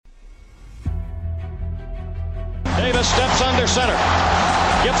Davis steps under center.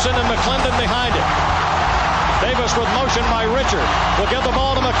 Gibson and McClendon behind him. Davis with motion by Richard. Will give the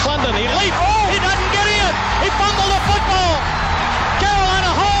ball to McClendon. He leaps. Oh, he doesn't get in. He fumbled the football. Carolina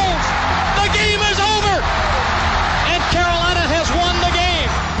holds. The game is over. And Carolina has won the game.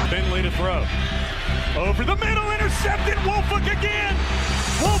 Finley to throw. Over the middle, intercepted. Wolford again.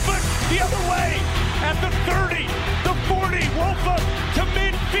 Wolford the other way. At the 30, the 40. Wolford to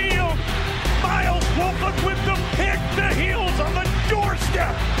midfield. Miles Wolford with the pick. The Heels on the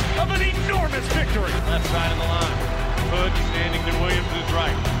doorstep of an enormous victory. Left side of the line. Hood standing to Williams'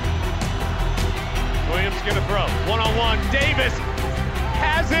 right. Williams gonna throw. One-on-one. Davis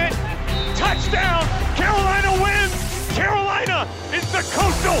has it. Touchdown. Carolina wins. Carolina is the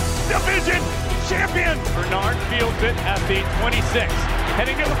Coastal Division champion. Bernard fields it at the 26.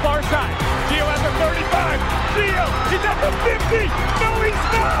 Heading to the far side. Gio at the 35. Gio, he's at the 50. No, he's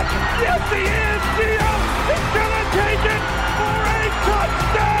not. Yes, he is. Gio is going to take it for a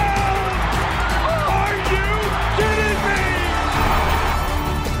touchdown. Are you kidding me?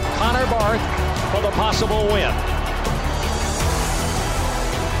 Connor Barth for the possible win.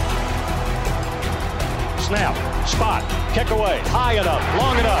 Snap, spot, kick away, high enough,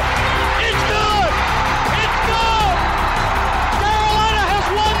 long enough. It's good! It's good! Carolina has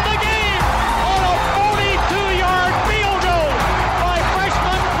won the game on a 42-yard field goal by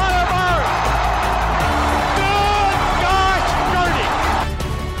freshman Connor Barth. Good gosh, dirty!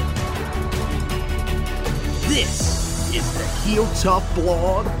 This is the Heel Tough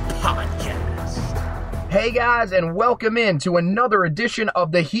Blog Podcast. Hey guys, and welcome in to another edition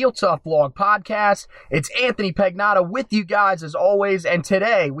of the Heel Tough Blog Podcast. It's Anthony Pagnotta with you guys as always, and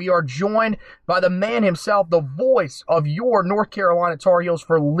today we are joined by the man himself, the voice of your North Carolina Tar Heels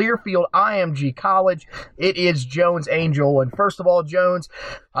for Learfield IMG College. It is Jones Angell. And first of all, Jones,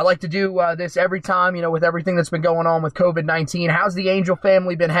 I like to do this every time, with everything that's been going on with COVID-19. How's the Angell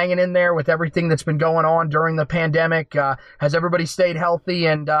family been hanging in there with everything that's been going on during the pandemic? Has everybody stayed healthy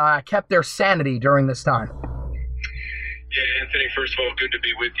and kept their sanity during this time? Yeah, Anthony, first of all, good to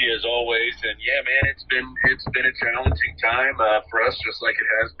be with you as always. And yeah, man, it's been a challenging time for us, just like it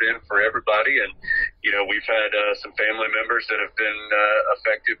has been for everybody. And, we've had some family members that have been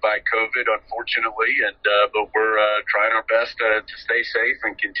affected by COVID, unfortunately. And but we're trying our best to stay safe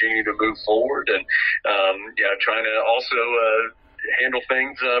and continue to move forward. And, trying to also handle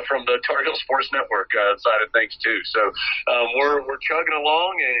things from the Tar Heel Sports Network side of things too. So we're chugging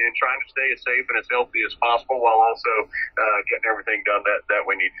along and trying to stay as safe and as healthy as possible while also getting everything done that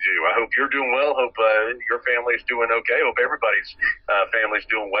we need to do. I hope you're doing well. Hope your family's doing okay. Hope everybody's family's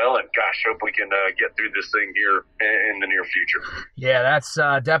doing well. And gosh, hope we can get through this thing here in the near future. Yeah, that's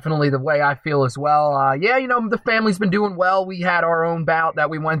definitely the way I feel as well. The family's been doing well. We had our own bout that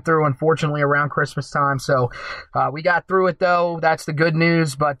we went through, unfortunately, around Christmas time. So we got through it, though. That's the good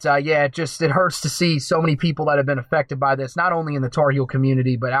news, but it hurts to see so many people that have been affected by this, not only in the Tar Heel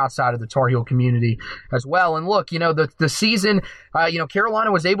community, but outside of the Tar Heel community as well. And look, the season,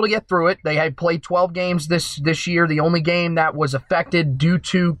 Carolina was able to get through it. They had played 12 games this year. The only game that was affected due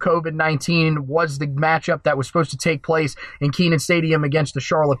to COVID-19 was the matchup that was supposed to take place in Kenan Stadium against the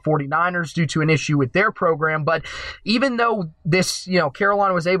Charlotte 49ers due to an issue with their program. But even though this,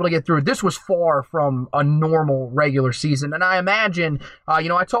 Carolina was able to get through it, this was far from a normal regular season. And I imagine,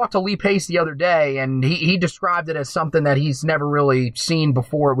 I talked to Lee Pace the other day, and he described it as something that he's never really seen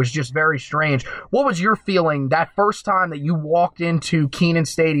before. It was just very strange. What was your feeling that first time that you walked into Kenan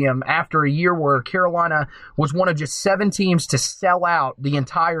Stadium after a year where Carolina was one of just 7 teams to sell out the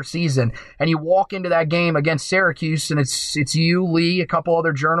entire season, and you walk into that game against Syracuse, and it's you, Lee, a couple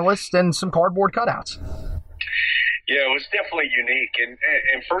other journalists, and some cardboard cutouts? Yeah, it was definitely unique.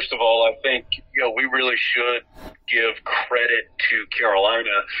 And first of all, I think, we really should give credit to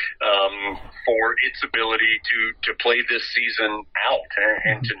Carolina for its ability to play this season out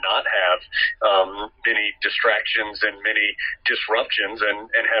and to not have many distractions and many disruptions and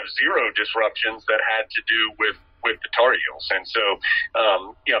have zero disruptions that had to do with the Tar Heels. And so,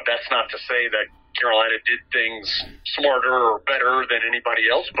 that's not to say that Carolina did things smarter or better than anybody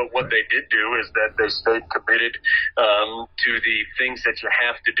else, but what they did do is that they stayed committed to the things that you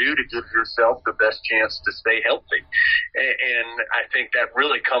have to do to give yourself the best chance to stay healthy. And I think that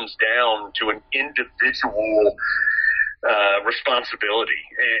really comes down to an individual responsibility,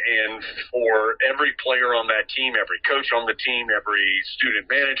 and for every player on that team, every coach on the team, every student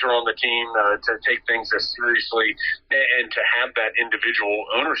manager on the team to take things as seriously and to have that individual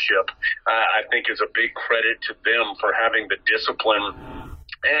ownership, I think is a big credit to them for having the discipline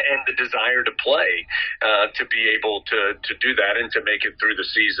and the desire to play, to be able to do that and to make it through the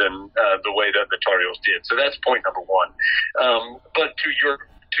season the way that the Tar Heels did. So that's point number one. But to your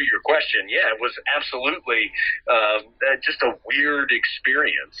question, yeah, it was absolutely just a weird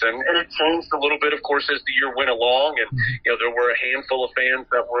experience. And it changed a little bit, of course, as the year went along. And, there were a handful of fans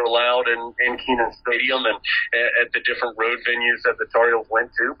that were allowed in Kenan Stadium and at the different road venues that the Tar Heels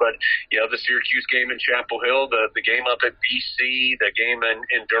went to. But, the Syracuse game in Chapel Hill, the game up at BC, the game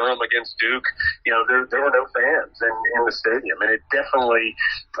in Durham against Duke, there were no fans in the stadium. And it definitely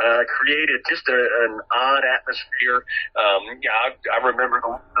created just an odd atmosphere. I remember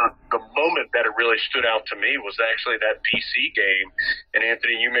the moment that it really stood out to me was actually that BC game. And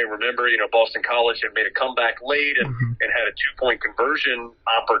Anthony, you may remember, Boston College had made a comeback late and had a 2-point conversion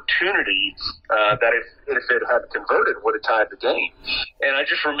opportunity that if it had converted would have tied the game. And I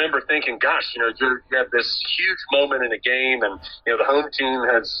just remember thinking, gosh, you have this huge moment in a game, and the home team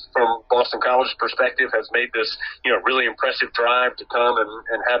has, from Boston College's perspective, has made this really impressive drive to come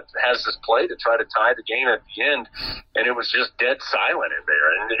and has this play to try to tie the game at the end, and it was just dead silent in there.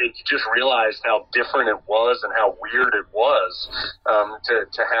 And you just realized how different it was and how weird it was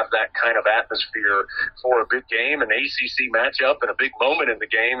to have that kind of atmosphere for a big game, an ACC matchup, and a big moment in the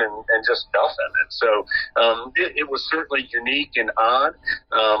game, and just nothing. And so it was certainly unique and odd,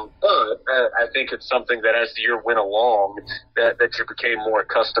 but I think it's something that as the year went along that you became more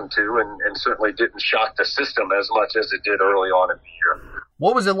accustomed to, and certainly didn't shock the system as much as it did early on in the year.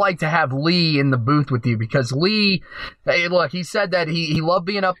 What was it like to have Lee in the booth with you? Because Lee, hey, look, he said that he loved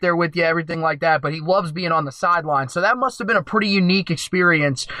being up there with you, everything like that, but he loves being on the sideline. So that must have been a pretty unique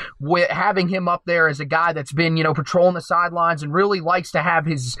experience with having him up there as a guy that's been, patrolling the sidelines and really likes to have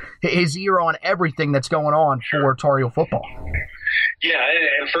his ear on everything that's going on for Tar Heel football. Yeah,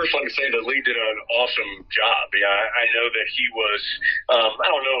 and first let me say that Lee did an awesome job. Yeah, I know that he was, I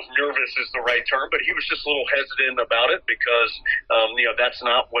don't know if nervous is the right term, but he was just a little hesitant about it because, that's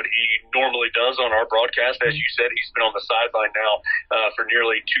not what he normally does on our broadcast. As you said, he's been on the sideline now for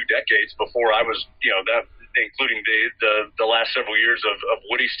nearly 2 decades. Before I was, including the last several years of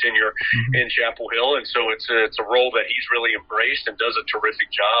Woody's tenure in Chapel Hill. And so it's a role that he's really embraced and does a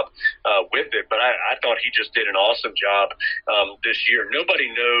terrific job with it. But I thought he just did an awesome job this year. Nobody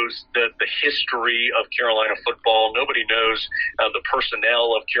knows the history of Carolina football. Nobody knows the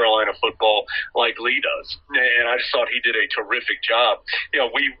personnel of Carolina football like Lee does. And I just thought he did a terrific job.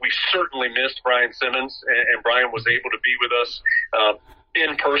 We certainly missed Brian Simmons, and Brian was able to be with us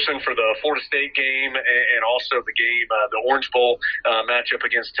in person for the Florida State game and also the game, the Orange Bowl matchup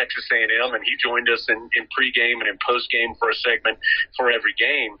against Texas A&M, and he joined us in pregame and in postgame for a segment for every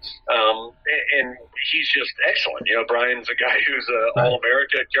game. And he's just excellent. Brian's a guy who's an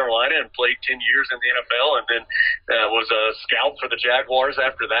All-America at Carolina and played 10 years in the NFL, and then was a scout for the Jaguars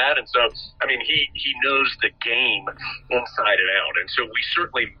after that. And so, he knows the game inside and out. And so we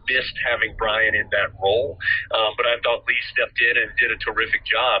certainly missed having Brian in that role. But I thought Lee stepped in and did a terrific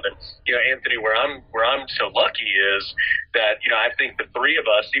job. And Anthony, where I'm so lucky is that I think the three of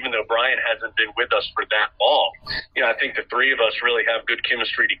us, even though Brian hasn't been with us for that long, I think the three of us really have good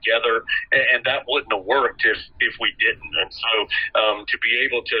chemistry together, and that wouldn't have worked if we didn't. And so to be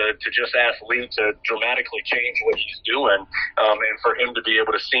able to just ask Lee to dramatically change what he's doing, and for him to be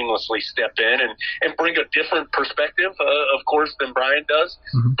able to seamlessly step in and bring a different perspective, of course, than Brian does,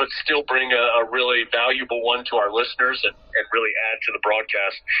 but still bring a really valuable one to our listeners and really add to the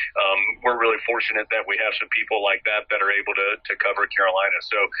broadcast. We're really fortunate that we have some people like that are able to cover Carolina.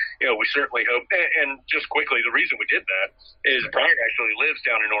 So, we certainly hope. And just quickly, the reason we did that is Brian actually lives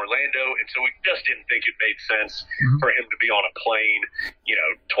down in Orlando, and so we just didn't think it made sense for him to be on a plane,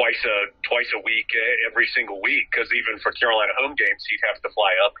 twice a week, every single week, because even for Carolina home games, he'd have to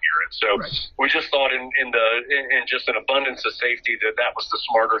fly up here. And so we just thought in just an abundance of safety that was the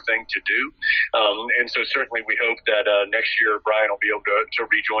smarter thing to do. And so certainly we hope that next year Brian will be able to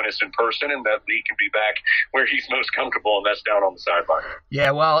rejoin us in person, and that Lee can be back where he's most comfortable, and that's down on the sideline.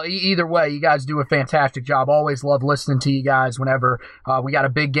 Yeah, well, either way, you guys do a fantastic job. Always love listening to you guys whenever we got a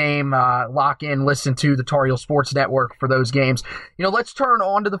big game. Lock in, listen to the Tar Heel Sports Network for those games. Let's turn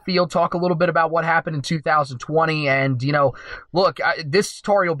onto the field, talk a little bit about what happened in 2020. And, look, this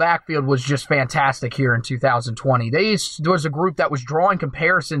Tar Heel backfield was just fantastic here in 2020. There was a group that was drawing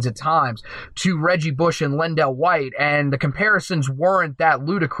comparisons at times to Reggie Bush and Lendell White, and the comparisons weren't weren't that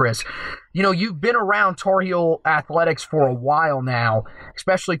ludicrous. You know, you've been around Tar Heel athletics for a while now,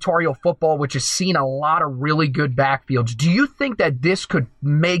 especially Tar Heel football, which has seen a lot of really good backfields. Do you think that this could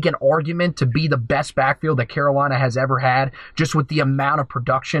make an argument to be the best backfield that Carolina has ever had, just with the amount of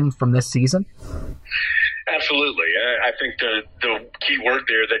production from this season? Absolutely. I think the key word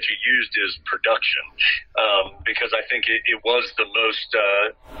there that you used is production, because I think it was the most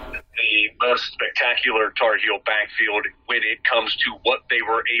spectacular Tar Heel backfield when it comes to what they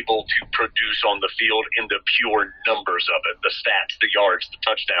were able to produce on the field in the pure numbers of it, the stats, the yards, the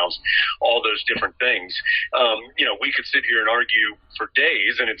touchdowns, all those different things. We could sit here and argue for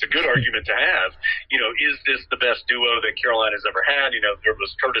days, and it's a good argument to have. Is this the best duo that Carolina's ever had? There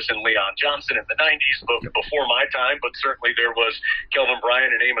was Curtis and Leon Johnson in the 90s, but before my time, but certainly there was Kelvin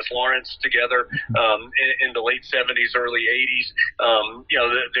Bryant and Amos Lawrence together in the late 70s, early 80s.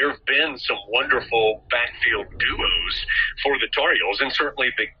 There have been some wonderful backfield duos for the Tar Heels, and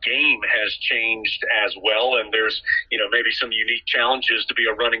certainly the game has changed as well, and there's maybe some unique challenges to be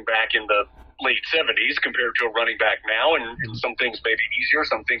a running back in the late 70s compared to a running back now, and some things may be easier,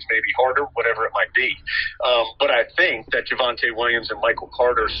 some things may be harder, whatever it might be. But I think that Javonte Williams and Michael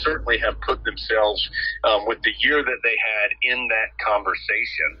Carter certainly have put themselves with the year that they had in that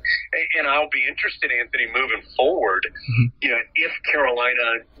conversation. And I'll be interested, Anthony, moving forward, if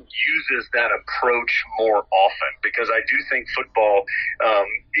Carolina uses that approach more often, because I do think football,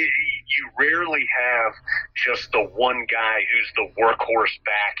 you rarely have just the one guy who's the workhorse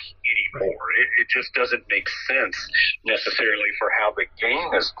back anymore. It just doesn't make sense necessarily for how the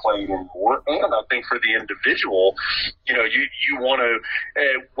game is played anymore. And I think for the individual, you want to,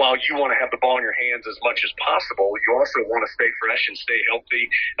 while you want to have the ball in your hands as much as possible, you also want to stay fresh and stay healthy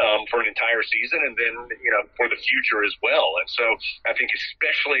for an entire season, and then, for the future as well. And so I think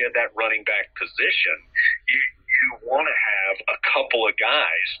especially at that running back position, you want to have a couple of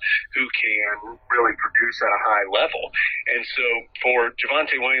guys who can really produce at a high level. And so for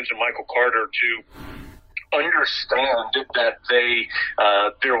Javonte Williams and Michael Carter to understand that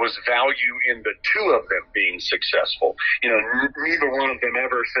there was value in the two of them being successful. Neither one of them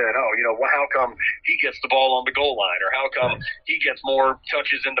ever said, how come he gets the ball on the goal line, or how come he gets more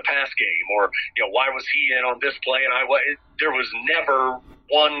touches in the pass game, or why was he in on this play and there was never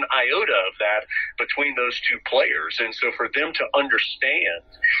one iota of that between those two players. And so for them to understand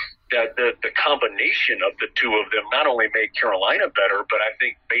that the combination of the two of them not only made Carolina better, but I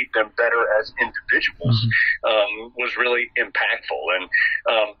think made them better as individuals, was really impactful. And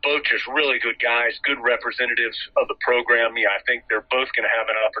both just really good guys, good representatives of the program. I think they're both going to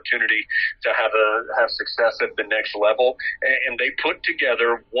have an opportunity to have success at the next level. And they put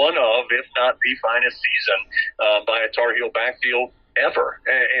together one of, if not the finest season by a Tar Heel backfield ever.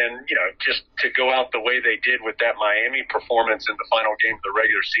 And just to go out the way they did with that Miami performance in the final game of the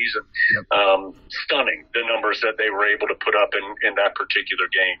regular season, stunning, the numbers that they were able to put up in that particular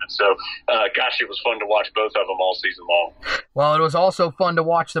game. And so, it was fun to watch both of them all season long. Well, it was also fun to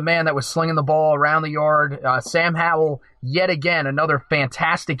watch the man that was slinging the ball around the yard, Sam Howell. Yet again, another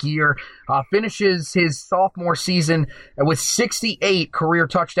fantastic year. Finishes his sophomore season with 68 career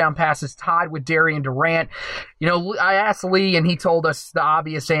touchdown passes, tied with Darian Durant. I asked Lee, and he told us the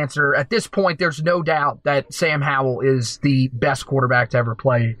obvious answer. At this point, there's no doubt that Sam Howell is the best quarterback to ever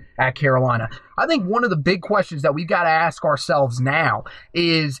play at Carolina. I think one of the big questions that we've got to ask ourselves now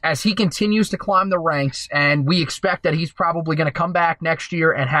is, as he continues to climb the ranks, and we expect that he's probably going to come back next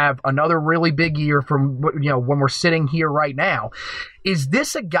year and have another really big year from when we're sitting here right now, is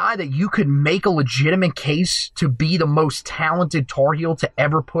this a guy that you could make a legitimate case to be the most talented Tar Heel to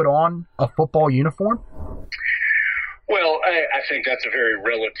ever put on a football uniform? Well, I think that's a very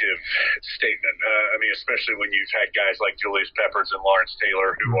relative statement. Especially when you've had guys like Julius Peppers and Lawrence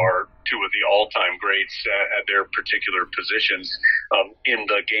Taylor, who are two of the all-time greats at their particular positions in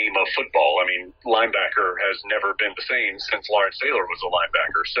the game of football. Linebacker has never been the same since Lawrence Taylor was a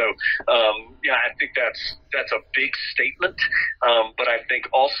linebacker. So, I think that's a big statement. But I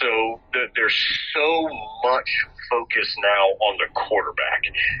think also that there's so much focus now on the quarterback.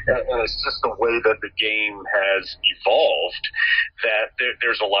 And it's just the way that the game has evolved that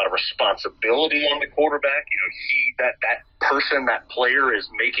there's a lot of responsibility on the quarterback. That player is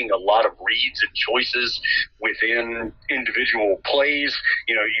making a lot of reads and choices within individual plays,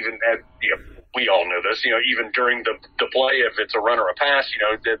 even at, we all know this, even during the play, if it's a run or a pass,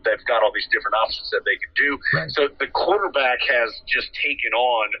 they've got all these different options that they can do. Right. So the quarterback has just taken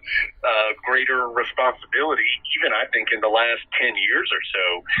on greater responsibility, even I think in the last 10 years or so,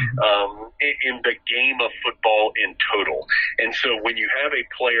 in the game of football in total. And so when you have a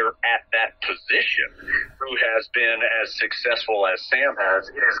player at that position who has been as successful as Sam has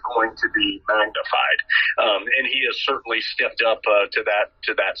is going to be magnified. And he has certainly stepped up to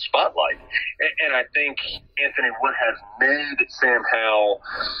that spotlight. And I think Anthony, what has made Sam Howell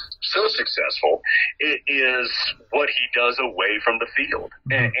so successful is what he does away from the field.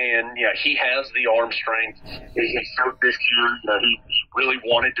 And he has the arm strength. He showed this year, he really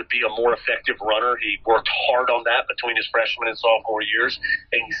wanted to be a more effective runner. He worked hard on that between his freshman and sophomore years,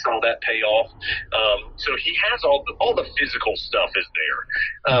 and you saw that pay off. So he has all the physical stuff is there.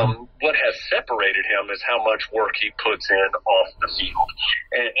 What has separated him is how much work he puts in off the field.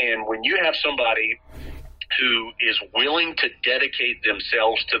 And when you have somebody who is willing to dedicate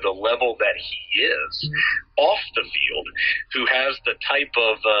themselves to the level that he is off the field, who has the type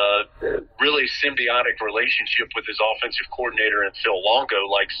of really symbiotic relationship with his offensive coordinator and Phil Longo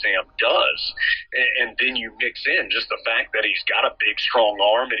like Sam does, and then you mix in just the fact that he's got a big, strong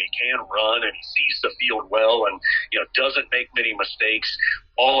arm and he can run and he sees the field well and doesn't make many mistakes,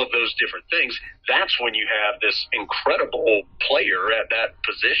 all of those different things, that's when you have this incredible player at that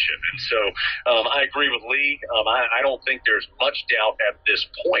position. And so I agree with Lee. I don't think there's much doubt at this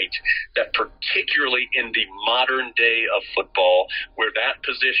point that particularly in the modern day of football, where that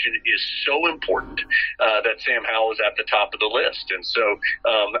position is so important, that Sam Howell is at the top of the list. And so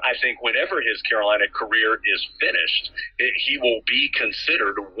I think whenever his Carolina career is finished, he will be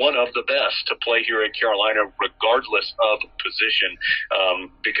considered one of the best to play here at Carolina regardless of position,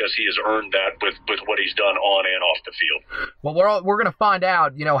 because he has earned that with what he's done on and off the field. Well, we're going to find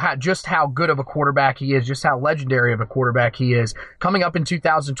out, just how good of a quarterback he is, just how legendary of a quarterback he is. Coming up in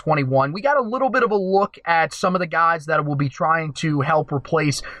 2021, we got a little bit of a look at some of the guys that will be trying to help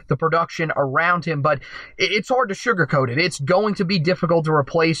replace the production around him, but it's hard to sugarcoat it. It's going to be difficult to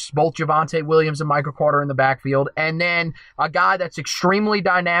replace both Javonte Williams and Michael Carter in the backfield, and then a guy that's extremely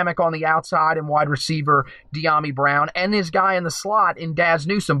dynamic on the outside and wide receiver, De'Ami Brown, and his guy in the slot in Daz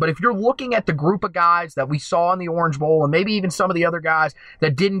Newsome. But if you're looking at the group of guys that we saw in the Orange Bowl, and maybe even some of the other guys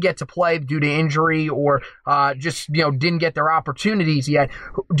that didn't get to play due to injury or just didn't get their opportunities yet,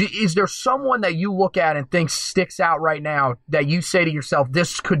 is there someone that you look at and think sticks out right now that you say to yourself,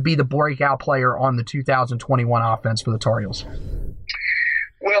 this could be the breakout player on the 2021 offense for the Tar Heels?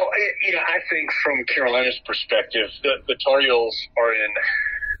 Well, I think from Carolina's perspective, the Tar Heels are in,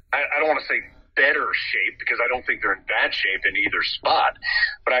 I don't want to say better shape, because I don't think they're in bad shape in either spot,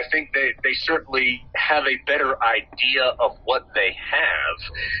 but I think they certainly have a better idea of what they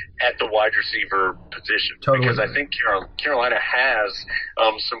have at the wide receiver position. Totally. Because I think Carolina has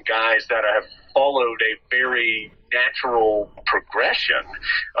some guys that have followed a very natural progression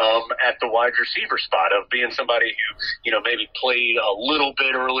at the wide receiver spot of being somebody who, maybe played a little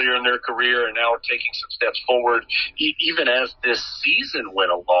bit earlier in their career and now are taking some steps forward, even as this season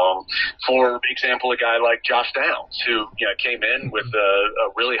went along. For example, a guy like Josh Downs, who, came in with a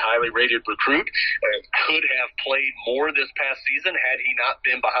really highly rated recruit, could have played more this past season had he not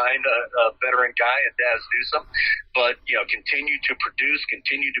been behind a veteran guy at Daz Newsome, but, continued to produce,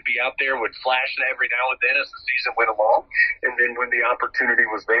 continued to be out there, would flash every now and then as the season went along. And then when the opportunity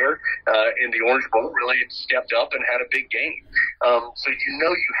was there in the Orange Bowl, really stepped up and had a big game. So you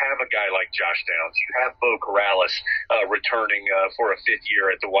have a guy like Josh Downs. You have Bo Corrales returning for a fifth year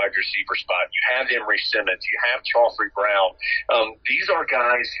at the wide receiver spot. You have Emory Simmons. You have Chalfrey Brown. These are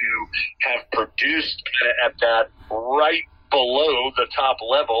guys who have produced at that right below the top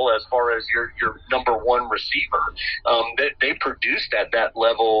level as far as your number one receiver. They produced at that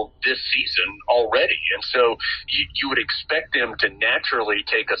level this season already. And so you would expect them to naturally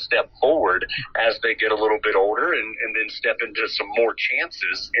take a step forward as they get a little bit older and then step into some more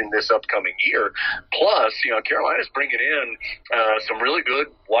chances in this upcoming year. Plus, Carolina's bringing in some really good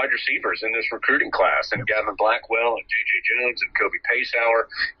wide receivers in this recruiting class, and Gavin Blackwell and J.J. Jones and Kobe Pacehour.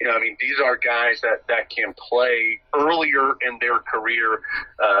 These are guys that can play earlier in their career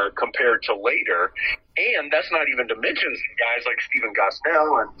compared to later. And that's not even to mention guys like Stephen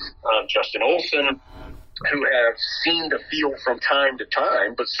Gosnell and Justin Olson, who have seen the field from time to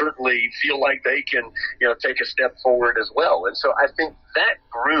time, but certainly feel like they can, take a step forward as well. And so I think that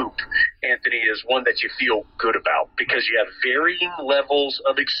group, Anthony, is one that you feel good about because you have varying levels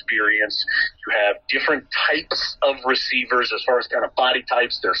of experience. You have different types of receivers as far as kind of body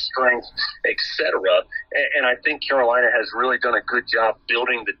types, their strength, etc. And I think Carolina has really done a good job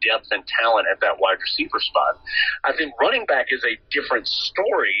building the depth and talent at that wide receiver spot. I think running back is a different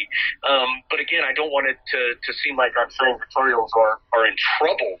story. But again, I don't want it to seem like I'm saying the Tar Heels are in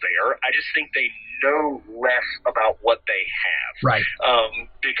trouble there. I just think they know less about what they have. Right.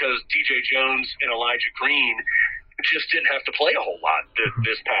 Because DJ Jones and Elijah Green, just didn't have to play a whole lot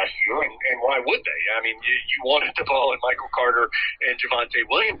this past year, and why would they? I mean, you wanted the ball in Michael Carter and Javonte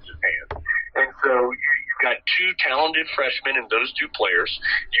Williams' hands. And so you've got two talented freshmen in those two players.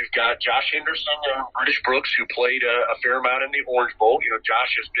 You've got Josh Henderson and British Brooks, who played a fair amount in the Orange Bowl. You know,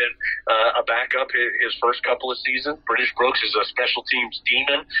 Josh has been a backup his first couple of seasons. British Brooks is a special teams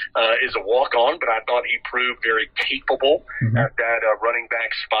demon, is a walk-on, but I thought he proved very capable at that running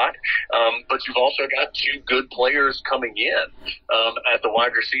back spot. But you've also got two good players coming in at the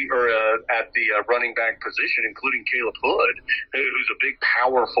wide receiver, at the running back position, including Caleb Hood, who's a big,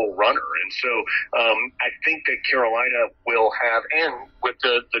 powerful runner. And so I think that Carolina will have, and with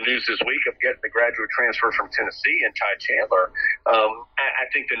the news this week of getting the graduate transfer from Tennessee and Ty Chandler, I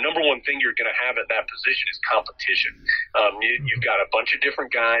think the number one thing you're going to have at that position is competition. You've got a bunch of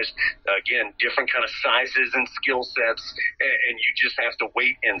different guys, again, different kind of sizes and skill sets, and you just have to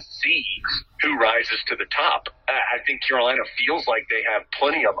wait and see who rises to the top. I think Carolina feels like they have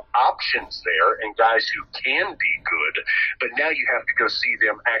plenty of options there and guys who can be good, but now you have to go see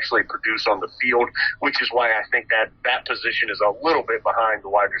them actually produce on the field, which is why I think that position is a little bit behind the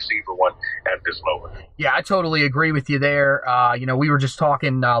wide receiver one at this moment. Yeah, I totally agree with you there. We were just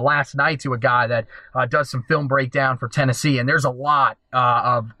talking last night to a guy that does some film breakdown for Tennessee, and there's a lot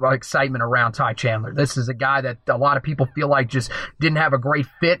of excitement around Ty Chandler. This is a guy that a lot of people feel like just didn't have a great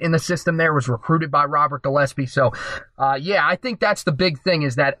fit in the system there, was recruited by Robert Gillespie. So, I think that's the big thing,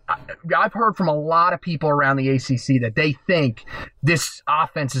 is that I've heard from a lot of people around the ACC that they think this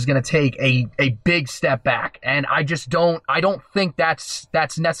offense is going to take a big step back. And I don't think that's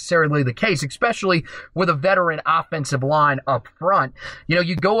necessarily the case, especially with a veteran offensive line up front.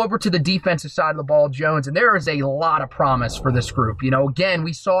 You go over to the defensive side of the ball, Jones, and there is a lot of promise for this group. Again,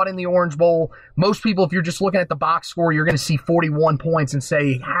 we saw it in the Orange Bowl. Most people, if you're just looking at the box score, you're going to see 41 points and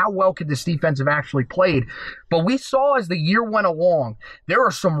say, how well could this defense have actually played? But we saw as the year went along, there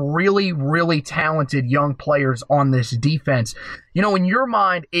are some really, really talented young players on this defense. In your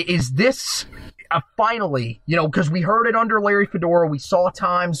mind, is this finally, because we heard it under Larry Fedora, we saw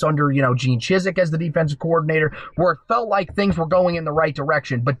times under, Gene Chizik as the defensive coordinator, where it felt like things were going in the right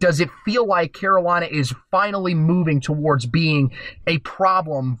direction. But does it feel like Carolina is finally moving towards being a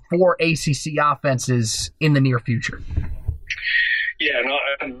problem for ACC offenses in the near future? Yeah,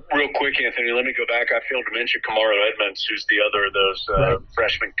 real quick, Anthony, let me go back. I failed to mention Kamaro Edmonds, who's the other of those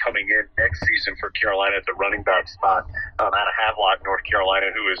freshmen coming in next season for Carolina at the running back spot out of Havelock, North Carolina,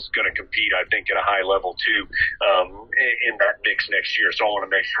 who is going to compete, I think, at a high level, too, in that mix next year. So I want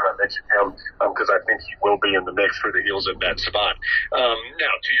to make sure I mention him because I think he will be in the mix for the Heels at that spot. Now,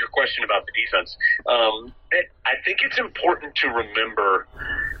 to your question about the defense, I think it's important to remember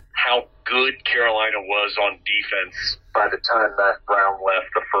how good Carolina was on defense by the time Matt Brown left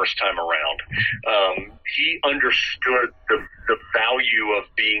the first time around. He understood the value of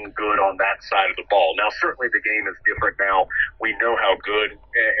being good on that side of the ball. Now, certainly the game is different now. We know how good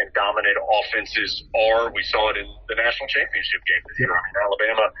and dominant offenses are. We saw it in the national championship game this year. I mean,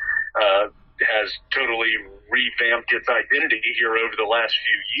 Alabama has totally revamped its identity here over the last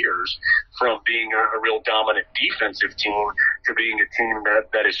few years, from being a real dominant defensive team to being a team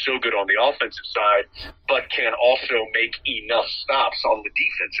that is so good on the offensive side, but can also make enough stops on the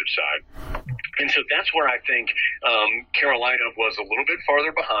defensive side. And so that's where I think Carolina was a little bit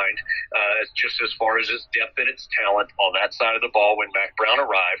farther behind, just as far as its depth and its talent on that side of the ball when Mac Brown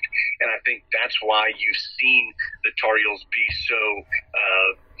arrived. And I think that's why you've seen the Tar Heels be so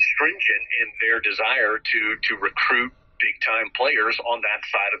stringent in their desire to recruit big-time players on that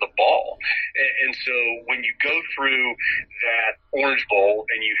side of the ball. And so when you go through that Orange Bowl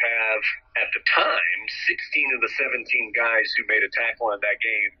and you have, at the time, 16 of the 17 guys who made a tackle in that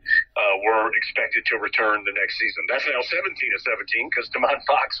game were expected to return the next season. That's now 17 of 17 because Damon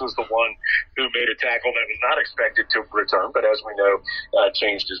Fox was the one who made a tackle that was not expected to return, but as we know,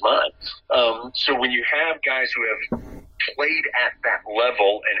 changed his mind. So when you have guys who have played at that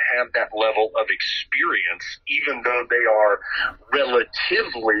level and have that level of experience, even though they are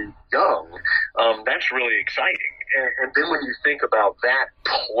relatively young, that's really exciting. And then when you think about that,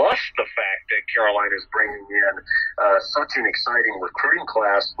 plus the fact that Carolina is bringing in such an exciting recruiting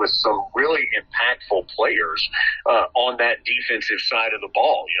class with some really impactful players on that defensive side of the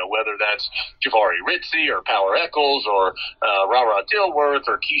ball, whether that's Jahvaree Ritzie or Power Eccles or Ra Dilworth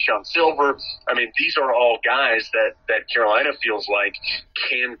or Keyshawn Silver. I mean, these are all guys that Carolina feels like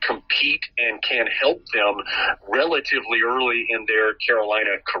can compete and can help them relatively early in their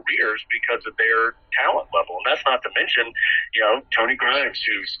Carolina careers because of their talent level. And that's not to mention, Tony Grimes,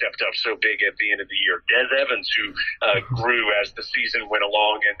 who stepped up so big at the end of the year. Des Evans, who grew as the season went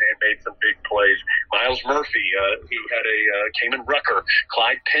along and made some big plays. Miles Murphy, who had Kamen Rucker,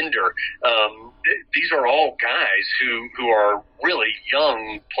 Clyde Pender. These are all guys who are really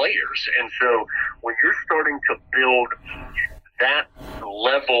young players. And so when you're starting to build that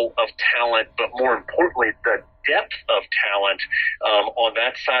level of talent, but more importantly, the depth of talent on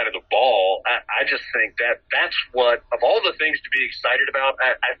that side of the ball, I just think that's what, of all the things to be excited about,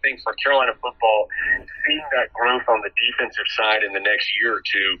 I think for Carolina football, seeing that growth on the defensive side in the next year or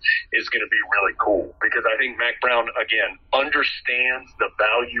two is going to be really cool, because I think Mac Brown, again, understands the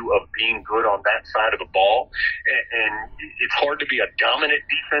value of being good on that side of the ball, and it's hard to be a dominant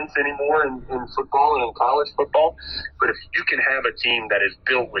defense anymore in football and in college football, but if you can have a team that is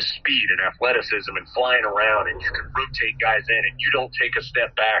built with speed and athleticism and flying around, and you can rotate guys in, and you don't take a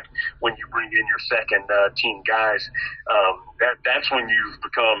step back when you bring in your second team guys, that's when you've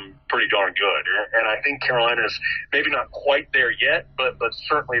become pretty darn good. And I think Carolina's maybe not quite there yet, but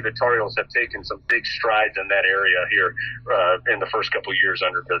certainly the Tar Heels have taken some big strides in that area here in the first couple of years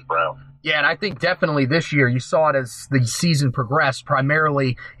under Coach Brown. Yeah, and I think definitely this year you saw it as the season progressed,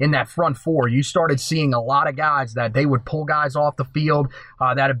 primarily in that front four. You started seeing a lot of guys that they would pull guys off the field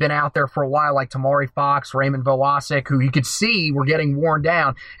that have been out there for a while, like Tamari Fox, Raymond Voasic, who you could see were getting worn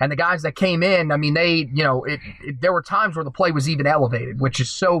down. And the guys that came in, I mean, there were times where the play was even elevated, which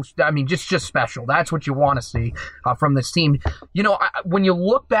is just special. That's what you want to see from this team. When you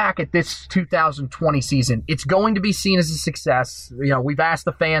look back at this 2020 season, it's going to be seen as a success. We've asked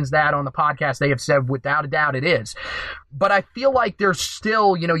the fans that on the podcast. They have said without a doubt it is. But I feel like there's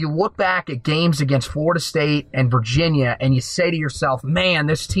still, you look back at games against Florida State and Virginia and you say to yourself, man,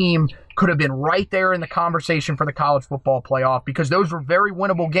 this team could have been right there in the conversation for the college football playoff, because those were very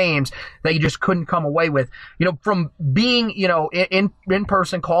winnable games that you just couldn't come away with. From being, in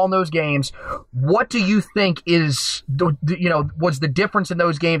person, calling those games, what do you think was the difference in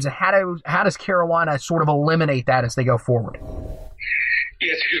those games, and how does Carolina sort of eliminate that as they go forward?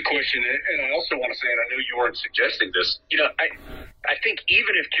 Yeah, it's a good question. And I also want to say, and I know you weren't suggesting this, I think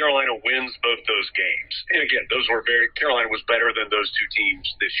even if Carolina wins both those games, and again, Carolina was better than those two teams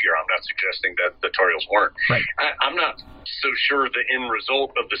this year. I'm not suggesting that the Tar Heels weren't. Right. I'm not so sure the end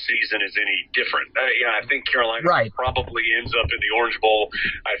result of the season is any different. I think Carolina probably ends up in the Orange Bowl.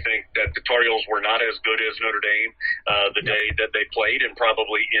 I think that the Tar Heels were not as good as Notre Dame the day that they played, and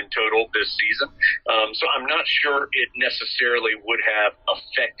probably in total this season. So I'm not sure it necessarily would have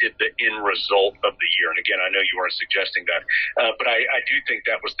affected the end result of the year. And again, I know you weren't suggesting that, but I do think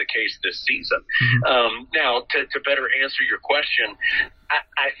that was the case this season. Mm-hmm. Now, to better answer your question,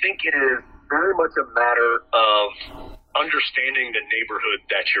 I think it is very much a matter of understanding the neighborhood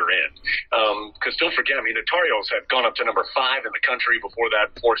that you're in. Because don't forget, the Tar Heels have gone up to number 5 in the country before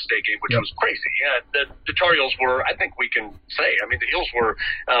that Florida State game, which was crazy. Yeah, the Tar Heels were, I think we can say, the Heels were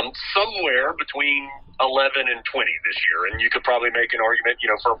somewhere between 11 and 20 this year, and you could probably make an argument,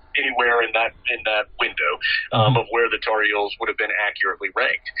 for anywhere in that window of where the Tar Heels would have been accurately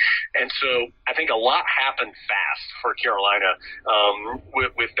ranked. And so I think a lot happened fast for Carolina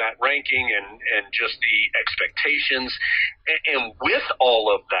with that ranking and just the expectations. And with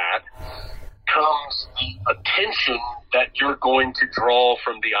all of that comes the attention that you're going to draw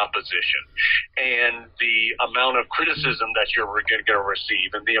from the opposition, and the amount of criticism that you're going to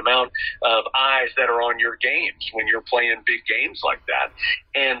receive, and the amount of eyes that are on your games when you're playing big games like that.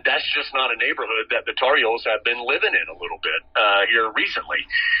 And that's just not a neighborhood that the Tar Heels have been living in a little bit here recently.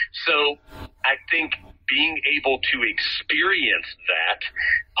 So I think being able to experience that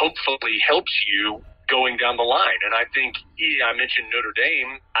hopefully helps you going down the line. And I think, I mentioned Notre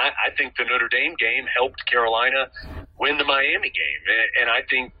Dame. I think the Notre Dame game helped Carolina win the Miami game. And I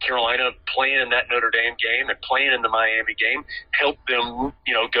think Carolina playing in that Notre Dame game and playing in the Miami game helped them,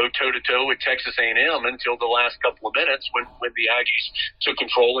 go toe-to-toe with Texas A&M until the last couple of minutes when the Aggies took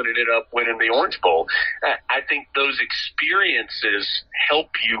control and ended up winning the Orange Bowl. I think those experiences help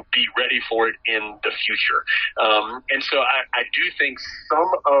you be ready for it in the future. And so I do think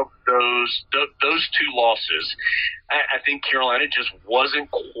some of those two losses, I think Carolina just wasn't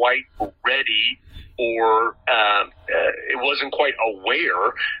quite ready, or it wasn't quite aware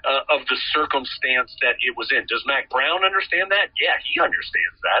of the circumstance that it was in. Does Mac Brown understand that? Yeah, he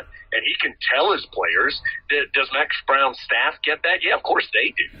understands that, and he can tell his players. Does Mac Brown's staff get that? Yeah, of course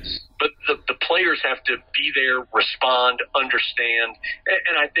they do. But the players have to be there, respond, understand,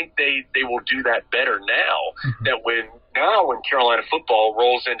 and I think they will do that better now. That when Carolina football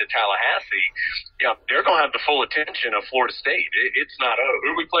rolls into Tallahassee, they're going to have the full attention of Florida State. It's not,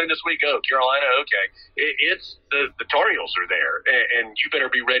 who are we playing this week? Oh, Carolina, okay. It's the Tar Heels are there, and you better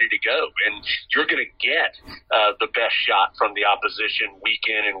be ready to go. And you're going to get the best shot from the opposition week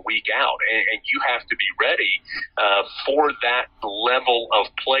in and week out, and you have to be ready for that level of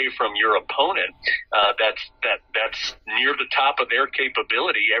play from your opponent. That's near the top of their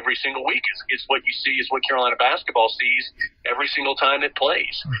capability every single week. Is what you see, is what Carolina basketball sees every single time it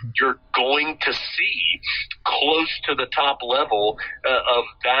plays. Mm-hmm. You're going to see close to the top level of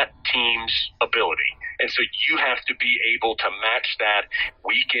that team's ability. And so you have to be able to match that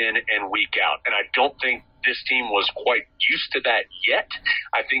week in and week out. And I don't think this team was quite used to that yet.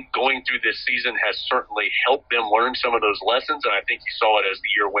 I think going through this season has certainly helped them learn some of those lessons, and I think you saw it as the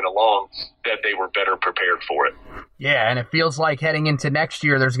year went along that they were better prepared for it. Yeah, and it feels like heading into next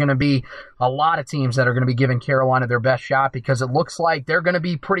year, there's going to be a lot of teams that are going to be giving Carolina their best shot, because it looks like they're going to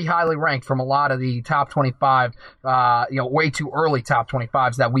be pretty highly ranked from a lot of the top 25, way too early top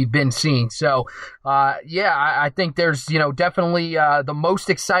 25s that we've been seeing. So, I think there's, definitely the most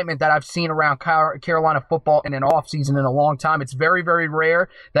excitement that I've seen around Carolina football in an offseason in a long time. It's very, very rare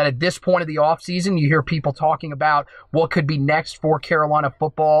that at this point of the offseason you hear people talking about what could be next for Carolina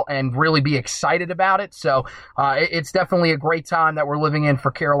football and really be excited about it. So it's definitely a great time that we're living in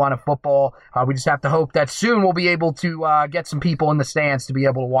for Carolina football. We just have to hope that soon we'll be able to get some people in the stands to be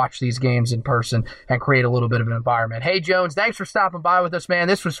able to watch these games in person and create a little bit of an environment. Hey, Jones, thanks for stopping by with us, man.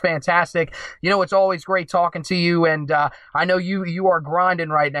 This was fantastic. It's always great talking to you, and I know you are grinding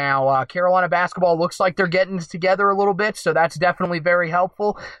right now. Carolina basketball looks like they're getting together a little bit, so that's definitely very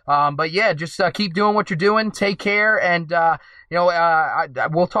helpful. But yeah, just keep doing what you're doing. Take care, and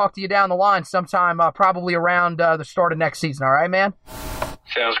we'll talk to you down the line sometime, probably around the start of next season. All right, man?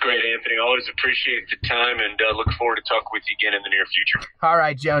 Sounds great, Anthony. Always appreciate the time, and look forward to talking with you again in the near future. All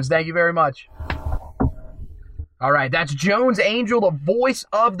right, Jones. Thank you very much. All right, that's Jones Angell, the voice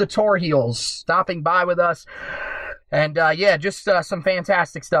of the Tar Heels, stopping by with us. And, just some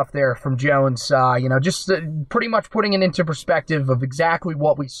fantastic stuff there from Jones, pretty much putting it into perspective of exactly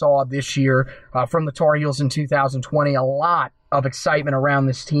what we saw this year from the Tar Heels in 2020. A lot of excitement around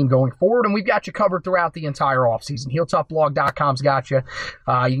this team going forward, and we've got you covered throughout the entire offseason. HeelToughBlog.com's got you.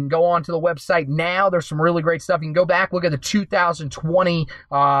 You can go on to the website now. There's some really great stuff. You can go back, look at the 2020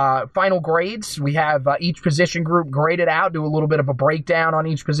 final grades. We have each position group graded out, do a little bit of a breakdown on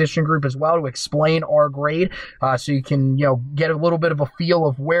each position group as well to explain our grade, so you can get a little bit of a feel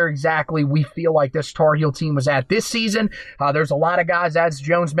of where exactly we feel like this Tar Heel team was at this season. There's a lot of guys, as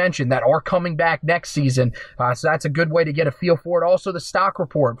Jones mentioned, that are coming back next season, so that's a good way to get a feel for it. Also, the stock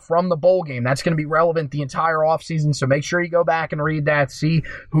report from the bowl game, that's going to be relevant the entire offseason, so make sure you go back and read that, see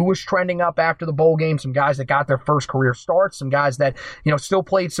who was trending up after the bowl game, some guys that got their first career starts, some guys that still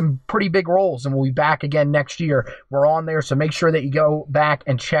played some pretty big roles and will be back again next year. We're on there, so make sure that you go back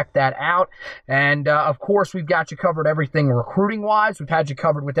and check that out. And of course, we've got you covered everything recruiting wise. We've had you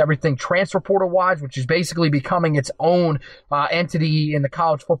covered with everything transfer portal wise, which is basically becoming its own entity in the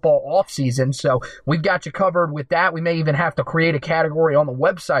college football offseason. So we've got you covered with that. We may even have to create a category on the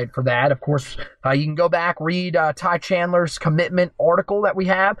website for that. Of course, you can go back, read Ty Chandler's commitment article that we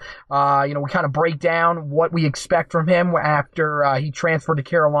have. We kind of break down what we expect from him after he transferred to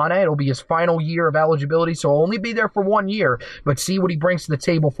Carolina. It'll be his final year of eligibility, so he'll only be there for 1 year, but see what he brings to the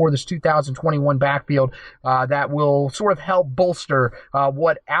table for this 2021 backfield that will sort of help bolster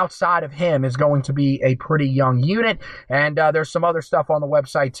what outside of him is going to be a pretty young unit. And there's some other stuff on the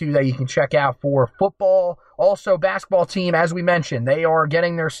website too that you can check out for football. Also, basketball team, as we mentioned, they are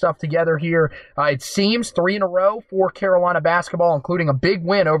getting their stuff together here. It seems 3 in a row for Carolina basketball, including a big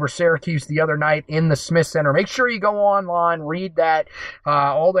win over Syracuse the other night in the Smith Center. Make sure you go online, read that,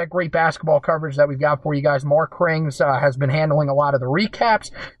 all that great basketball coverage that we've got for you guys. Mark Krings has been handling a lot of the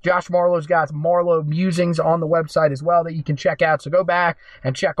recaps. Josh Marlowe's got Marlowe Musings on the website as well that you can check out. So go back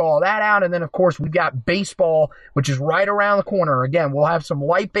and check all that out. And then, of course, we've got baseball, which is right around the corner. Again, we'll have some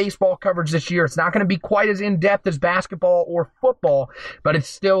light baseball coverage this year. It's not going to be quite as in-depth as basketball or football, but it's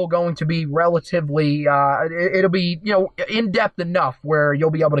still going to be relatively, it'll be, in-depth enough where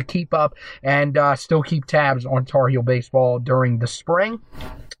you'll be able to keep up and still keep tabs on Tar Heel baseball during the spring.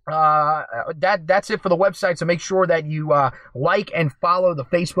 That's it for the website, so make sure that you like and follow the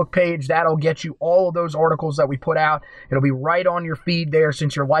Facebook page. That'll get you all of those articles that we put out. It'll be right on your feed there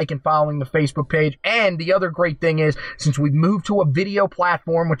since you're liking and following the Facebook page. And the other great thing is, since we've moved to a video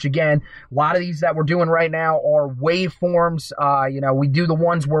platform, which again, a lot of these that we're doing right now are waveforms. We do the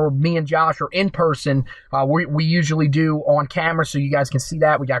ones where me and Josh are in person. We usually do on camera, so you guys can see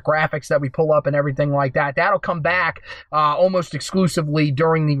that. We got graphics that we pull up and everything like that. That'll come back almost exclusively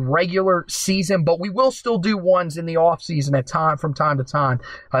during the regular season, but we will still do ones in the off season from time to time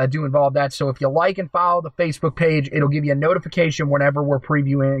do involve that. So if you like and follow the Facebook page, it'll give you a notification whenever we're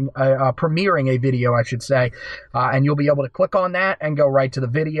premiering a video, I should say, and you'll be able to click on that and go right to the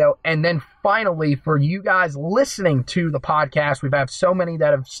video. And then finally, for you guys listening to the podcast, we've had so many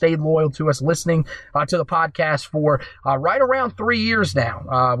that have stayed loyal to us listening to the podcast for right around 3 years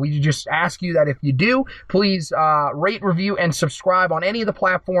now. We just ask you that if you do, please rate, review, and subscribe on any of the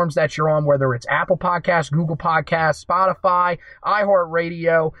platforms that you're on, whether it's Apple Podcasts, Google Podcasts, Spotify,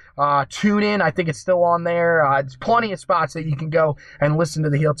 iHeartRadio, TuneIn. I think it's still on there. It's plenty of spots that you can go and listen to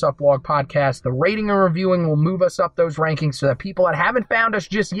the Heel Tough Blog podcast. The rating and reviewing will move us up those rankings so that people that haven't found us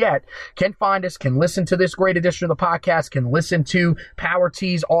just yet can find us, can listen to this great edition of the podcast, can listen to Power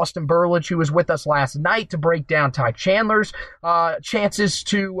T's Austin Burlage, who was with us last night to break down Ty Chandler's chances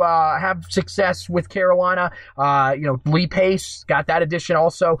to have success with Carolina. Lee Pace got that edition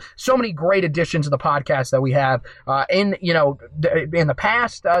also. So many great editions of the podcast that we have in the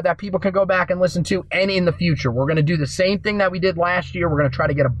past that people can go back and listen to, and in the future. We're going to do the same thing that we did last year. We're going to try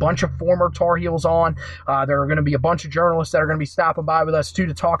to get a bunch of former Tar Heels on. There are going to be a bunch of journalists that are going to be stopping by with us too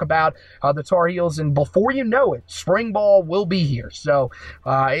to talk about the Tar Heels, and before you know it, spring ball will be here. So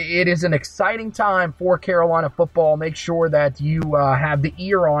it is an exciting time for Carolina football. Make sure that you have the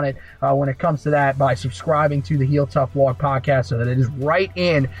ear on it when it comes to that by subscribing to the Heel Tough Blog podcast so that it is right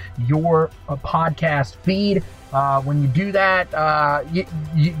in your podcast feed. When you do that,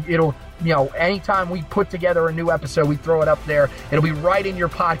 it'll, anytime we put together a new episode, we throw it up there. It'll be right in your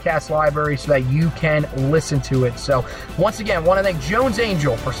podcast library so that you can listen to it. So once again, want to thank Jones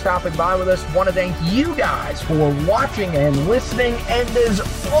Angell for stopping by with us. Want to thank you guys for watching and listening. And as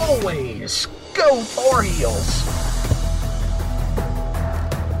always, go Tar Heels.